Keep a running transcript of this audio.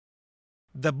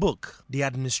The book, The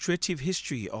Administrative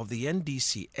History of the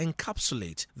NDC,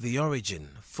 encapsulates the origin,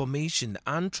 formation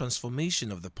and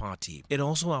transformation of the party. It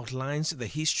also outlines the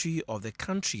history of the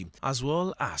country as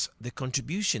well as the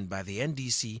contribution by the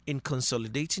NDC in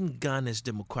consolidating Ghana's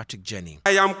democratic journey.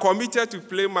 I am committed to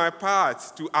play my part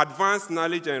to advance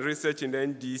knowledge and research in the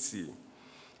NDC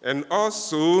and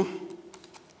also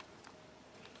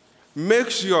make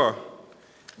sure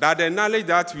that the knowledge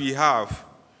that we have,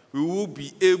 we will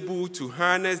be able to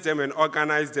harness them and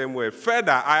organize them well.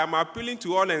 Further, I am appealing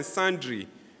to all and sundry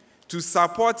to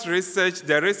support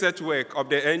the research work of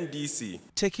the NDC.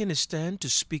 Taking a stand to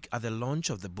speak at the launch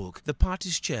of the book, the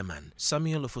party's chairman,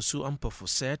 Samuel Ofosu Ampofo,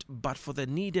 said, but for the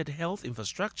needed health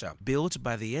infrastructure built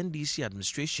by the NDC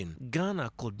administration,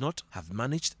 Ghana could not have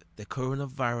managed the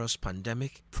coronavirus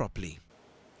pandemic properly.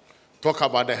 Talk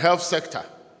about the health sector,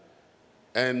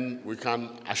 and we can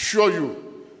assure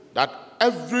you that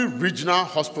every regional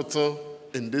hospital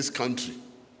in this country,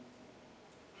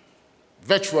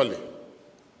 virtually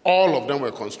all of them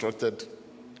were constructed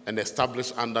and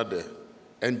established under the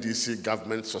NDC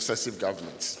government, successive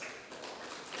governments.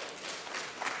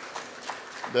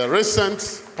 The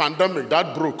recent pandemic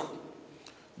that broke,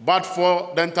 but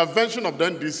for the intervention of the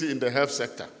NDC in the health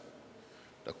sector,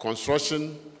 the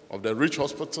construction of the Rich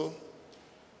Hospital,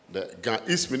 the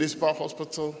East Municipal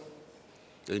Hospital,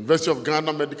 the University of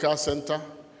Ghana Medical Center,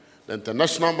 the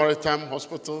International Maritime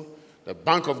Hospital, the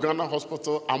Bank of Ghana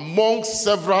Hospital, among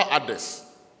several others,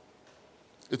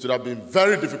 it would have been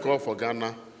very difficult for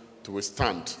Ghana to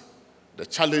withstand the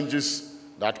challenges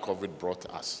that COVID brought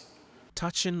us.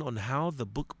 Touching on how the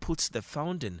book puts the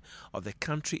founding of the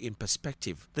country in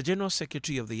perspective, the General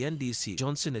Secretary of the NDC,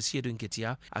 Johnson Asiedu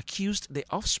Nketia, accused the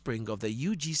offspring of the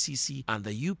UGCC and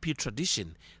the UP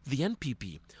tradition, the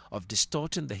NPP, of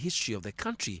distorting the history of the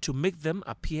country to make them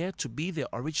appear to be the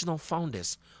original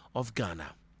founders of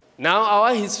Ghana. Now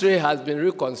our history has been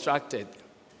reconstructed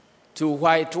to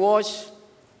whitewash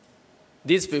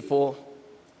these people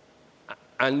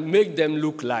and make them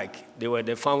look like they were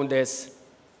the founders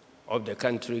of the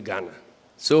country Ghana.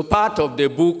 So part of the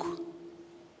book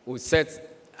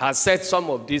has set some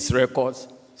of these records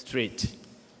straight.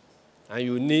 And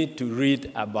you need to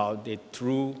read about the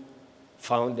true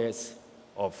founders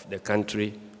of the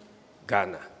country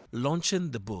Ghana.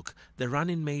 Launching the book, the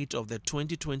running mate of the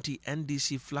 2020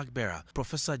 NDC flag bearer,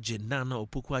 Professor Jenana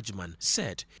Opoku-Agyeman,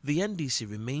 said the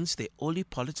NDC remains the only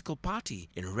political party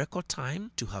in record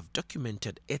time to have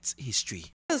documented its history.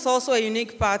 It is also a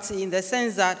unique party in the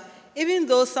sense that even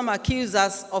though some accuse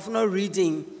us of not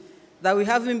reading, that we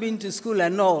haven't been to school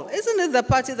and all, isn't it the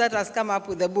party that has come up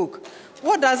with the book?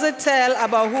 What does it tell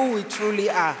about who we truly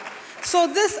are? So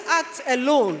this act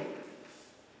alone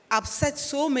upsets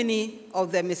so many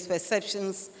of the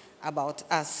misperceptions about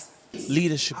us.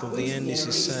 Leadership of the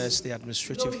NDC says the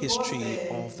administrative history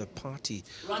of the party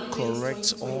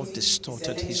corrects all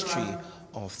distorted history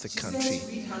of the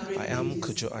country. I am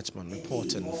Kojo Ajman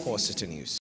reporting for City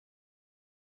News.